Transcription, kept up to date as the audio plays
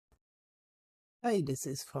Hey, this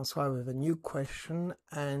is Francois with a new question,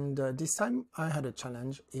 and this time I had a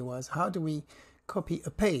challenge. It was how do we copy a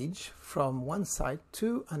page from one site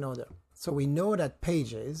to another? So we know that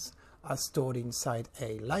pages are stored inside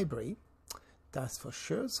a library, that's for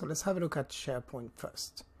sure. So let's have a look at SharePoint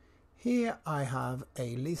first. Here I have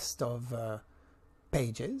a list of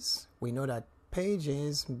pages. We know that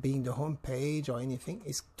pages, being the home page or anything,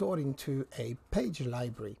 is stored into a page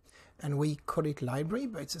library, and we call it library,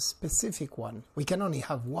 but it's a specific one. We can only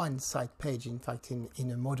have one site page, in fact, in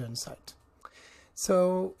a modern site.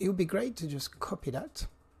 So it would be great to just copy that,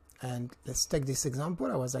 and let's take this example.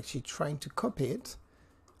 I was actually trying to copy it.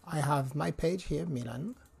 I have my page here,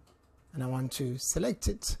 Milan, and I want to select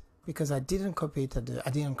it because I didn't copy it I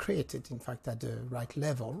didn't create it, in fact, at the right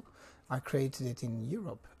level. I created it in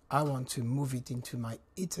Europe. I want to move it into my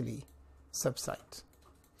Italy subsite.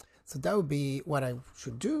 So that would be what I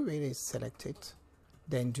should do, really, select it,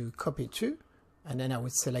 then do copy to, and then I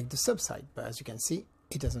would select the subsite. But as you can see,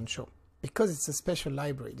 it doesn't show. Because it's a special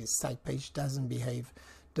library, this site page doesn't behave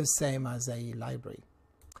the same as a library.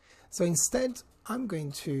 So instead, I'm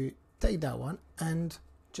going to take that one and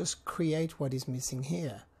just create what is missing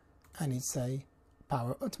here. And it's a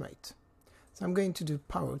Power Automate. So I'm going to do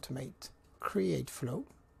Power Automate, create flow,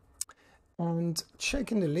 and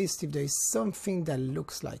check in the list if there is something that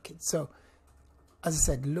looks like it. So as I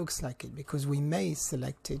said, looks like it, because we may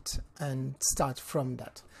select it and start from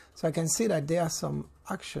that. So I can see that there are some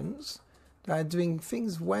actions that are doing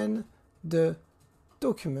things when the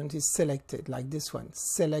document is selected, like this one,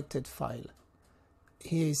 selected file.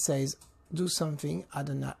 Here it says do something, add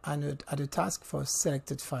a task for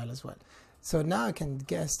selected file as well. So now I can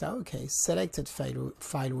guess that, okay, selected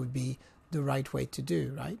file would be the right way to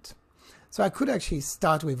do, right? So I could actually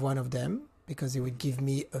start with one of them because it would give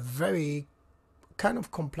me a very kind of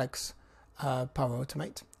complex Power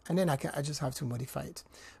Automate, and then I just have to modify it.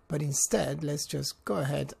 But instead, let's just go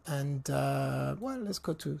ahead and, well, let's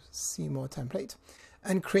go to see more template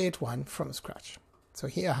and create one from scratch. So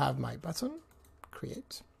here I have my button,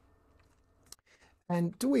 create.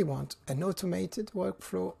 And do we want an automated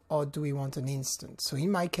workflow or do we want an instant? So in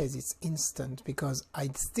my case, it's instant because I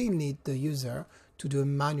still need the user to do a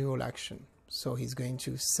manual action. So he's going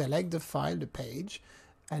to select the file, the page,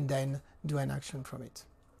 and then do an action from it.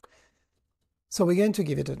 So we're going to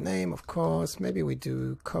give it a name, of course. Maybe we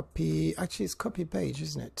do copy. Actually, it's copy page,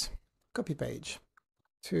 isn't it? Copy page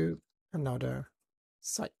to another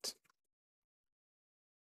site.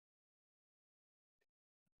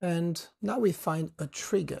 And now we find a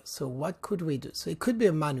trigger. So what could we do? So it could be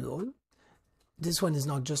a manual. This one is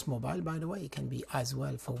not just mobile, by the way. It can be as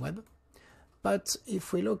well for web. But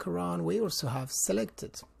if we look around, we also have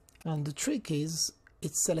selected. And the trick is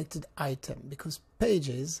it's selected item, because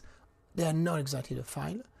pages, they are not exactly the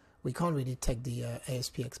file. We can't really take the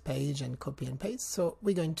ASPX page and copy and paste. So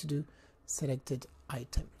we're going to do selected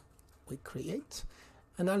item. We create.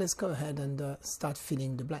 And now let's go ahead and start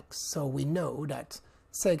filling the blanks. So we know that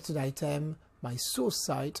selected item, my source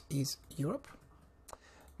site is Europe.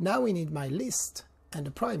 Now we need my list, and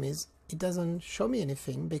the problem is it doesn't show me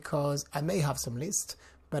anything because I may have some list,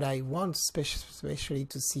 but I want especially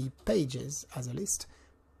to see pages as a list,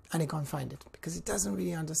 and I can't find it because it doesn't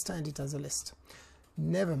really understand it as a list.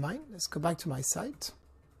 Never mind, let's go back to my site.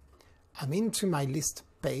 I'm into my list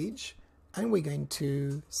page, and we're going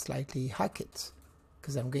to slightly hack it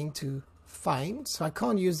because I'm going to find, so I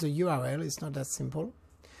can't use the URL, it's not that simple.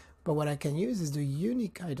 But what I can use is the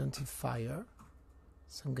unique identifier.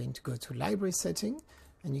 So I'm going to go to library setting,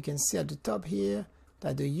 and you can see at the top here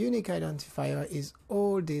that the unique identifier is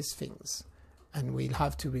all these things. And we'll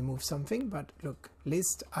have to remove something, but look,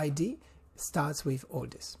 list ID starts with all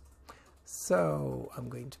this. So I'm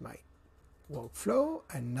going to my workflow,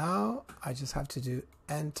 and now I just have to do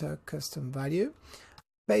enter custom value,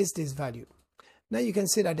 paste this value. Now you can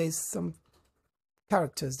see that there's some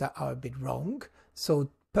characters that are a bit wrong.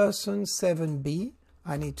 So person 7b,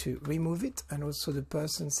 I need to remove it, and also the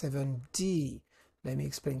person 7d. Let me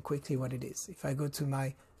explain quickly what it is. If I go to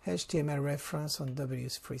my HTML reference on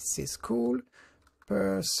W3C School,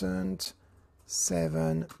 person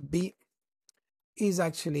 7b is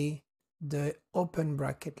actually the open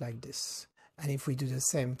bracket like this. And if we do the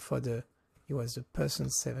same for it was the person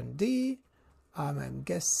 7d, I'm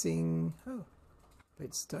guessing, oh, a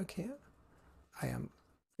bit stuck here. I am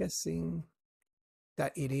guessing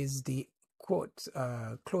that it is the quote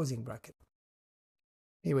closing bracket.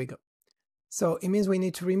 Here we go. So it means we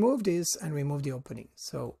need to remove this and remove the opening.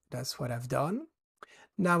 So that's what I've done.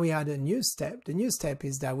 Now we add a new step. The new step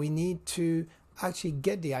is that we need to actually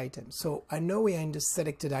get the item. So I know we are in the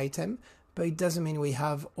selected item, but it doesn't mean we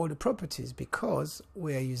have all the properties because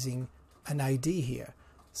we are using an ID here.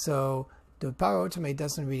 So the Power Automate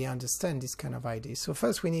doesn't really understand this kind of ID. So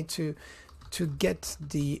first we need to get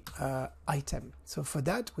the item. So for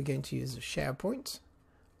that, we're going to use the SharePoint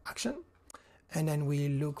action. And then we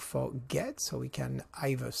look for get, so we can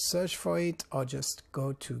either search for it or just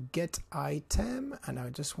go to get item. And I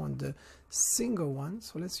just want the single one.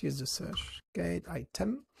 So let's use the search, get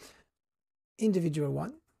item, individual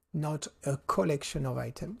one, not a collection of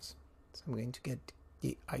items. So I'm going to get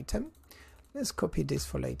the item. Let's copy this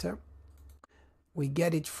for later. We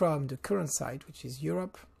get it from the current site, which is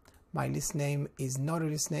Europe. My list name is not a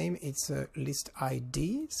list name, it's a list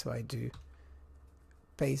ID. So I do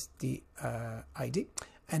paste the ID,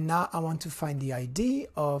 and now I want to find the ID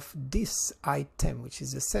of this item, which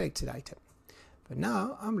is the selected item. But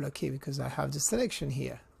now I'm lucky because I have the selection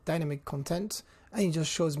here, dynamic content, and it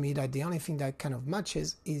just shows me that the only thing that kind of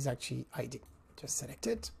matches is actually ID. Just select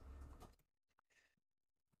it.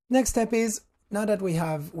 Next step is, now that we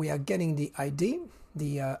are getting the ID,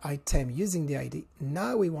 the item using the ID,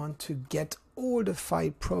 now we want to get all the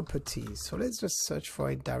file properties. So let's just search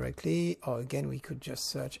for it directly, or again we could just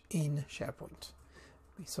search in SharePoint.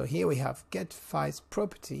 So here we have get files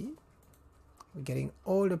property. We're getting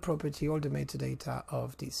all the property, all the metadata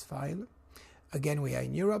of this file. Again, we are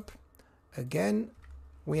in Europe. Again,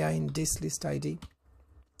 we are in this list ID.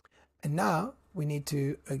 And now we need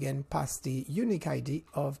to again pass the unique ID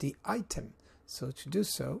of the item. So to do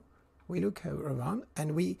so, we look around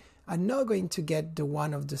and we are now going to get the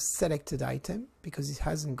one of the selected item because it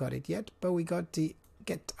hasn't got it yet, but we got the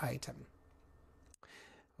get item.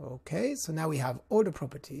 Okay, so now we have all the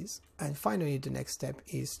properties, and finally the next step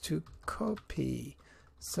is to copy.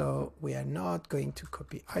 So we are not going to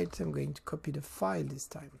copy item, going to copy the file this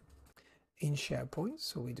time in SharePoint.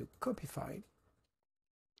 So we do copy file.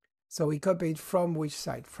 So we copy it from which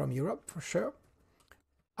site? From Europe for sure.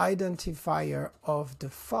 Identifier of the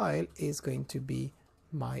file is going to be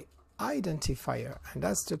my identifier, and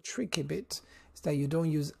that's the tricky bit, is that you don't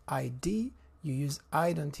use ID, you use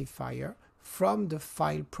identifier from the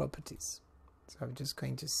file properties. So I'm just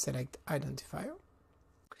going to select identifier.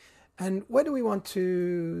 And where do we want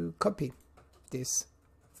to copy this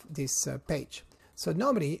page? So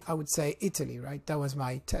normally I would say Italy, right? That was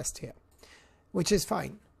my test here, which is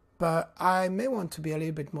fine. But I may want to be a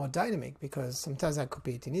little bit more dynamic because sometimes I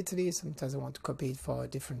copy it in Italy, sometimes I want to copy it for a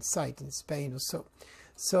different site in Spain or so.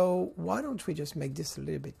 So why don't we just make this a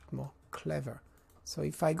little bit more clever? So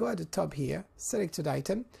if I go at the top here, selected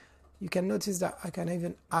item, you can notice that I can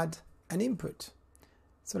even add an input.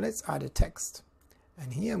 So let's add a text.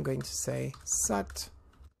 And here I'm going to say sat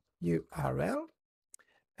URL,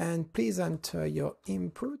 and please enter your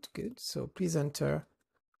input. Good. So please enter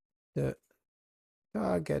the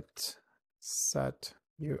target sat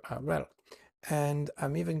URL. And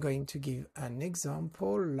I'm even going to give an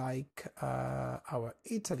example like our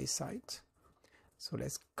Italy site. So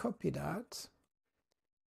let's copy that.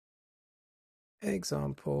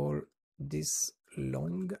 Example, this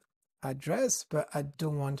long address, but I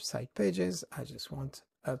don't want site pages. I just want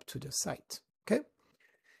up to the site. Okay.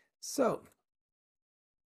 So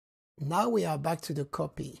now we are back to the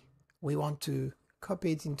copy. We want to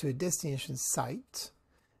copy it into a destination site.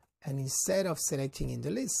 And instead of selecting in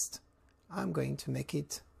the list, I'm going to make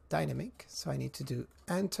it dynamic. So I need to do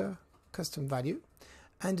enter custom value,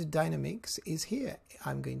 and the dynamics is here.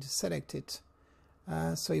 I'm going to select it.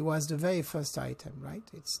 So it was the very first item, right?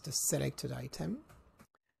 It's the selected item,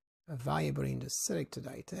 a variable in the selected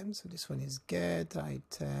item. So this one is get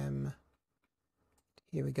item.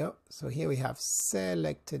 Here we go. So here we have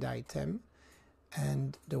selected item,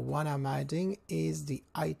 and the one I'm adding is the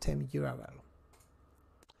item URL.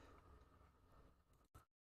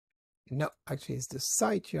 No, actually it's the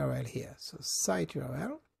site URL here. So site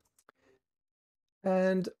URL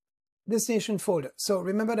and destination folder. So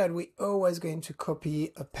remember that we're always going to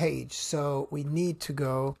copy a page. So we need to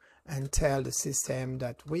go and tell the system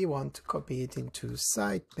that we want to copy it into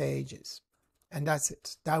site pages. And that's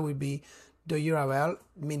it. That will be the URL,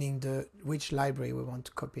 meaning which library we want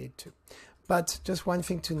to copy it to. But just one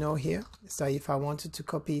thing to know here is that if I wanted to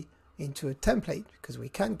copy into a template, because we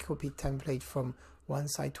can copy template from one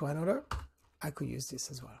site to another, I could use this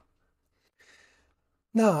as well.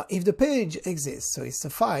 Now, if the page exists, so it's a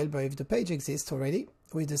file, but if the page exists already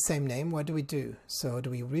with the same name, what do we do? So do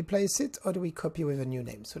we replace it or do we copy with a new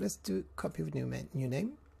name? So let's do copy with new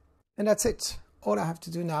name. And that's it. All I have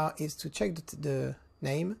to do now is to check the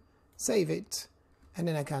name, save it, and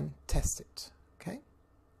then I can test it. Okay.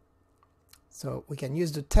 So we can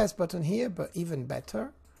use the test button here, but even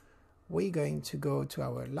better, we're going to go to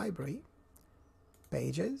our library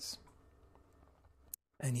pages.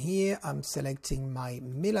 And here I'm selecting my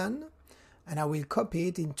Milan and I will copy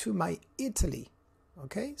it into my Italy.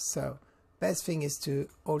 Okay, so best thing is to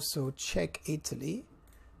also check Italy,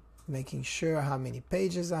 making sure how many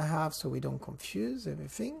pages I have so we don't confuse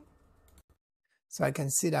everything. So I can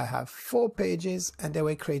see that I have 4 pages and they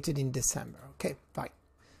were created in December. Okay, fine.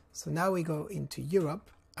 So now we go into Europe.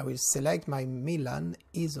 I will select my Milan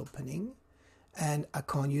is opening and I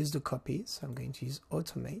can't use the copy, so I'm going to use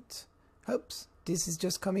automate. Oops, this is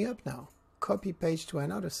just coming up now. Copy page to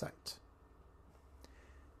another site.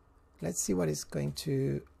 Let's see what it's going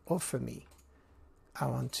to offer me. I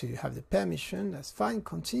want to have the permission, that's fine,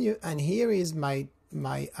 continue. And here is my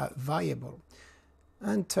variable.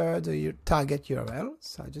 Enter the target URL,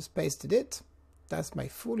 so I just pasted it. That's my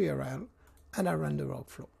full URL and I run the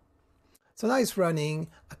workflow. So now it's running.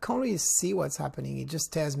 I can't really see what's happening. It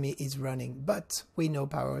just tells me it's running, but we know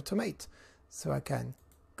Power Automate. So I can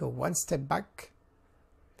go one step back.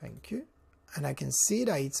 Thank you. And I can see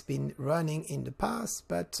that it's been running in the past,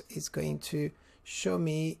 but it's going to show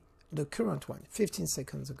me the current one, 15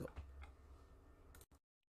 seconds ago.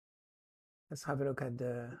 Let's have a look at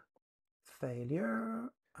the failure.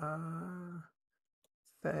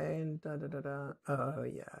 Failed. Oh,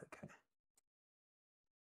 yeah, okay.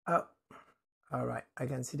 Oh. All right, I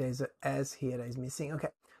can see there's a S here that is missing. Okay,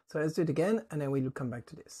 so let's do it again and then we'll come back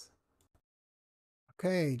to this.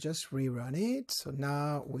 Okay, just rerun it. So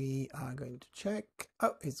now we are going to check.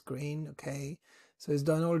 Oh, it's green. Okay, so it's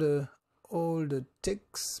done all the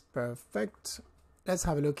ticks. Perfect. Let's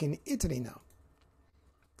have a look in Italy now.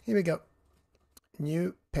 Here we go.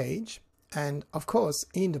 New page. And of course,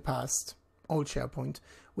 in the past, old SharePoint,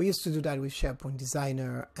 we used to do that with SharePoint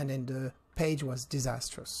Designer and then the page was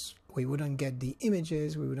disastrous. We wouldn't get the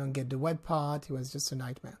images, we wouldn't get the web part, it was just a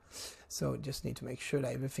nightmare. So just need to make sure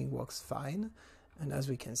that everything works fine. And as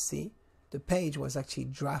we can see, the page was actually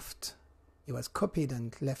draft. It was copied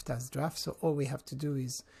and left as draft. So all we have to do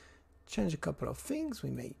is change a couple of things. We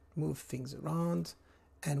may move things around.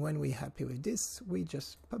 And when we're happy with this, we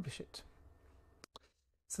just publish it.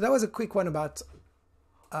 So that was a quick one about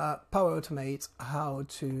Power Automate, how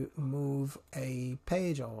to move a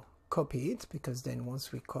page or copy it, because then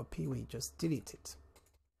once we copy, we just delete it.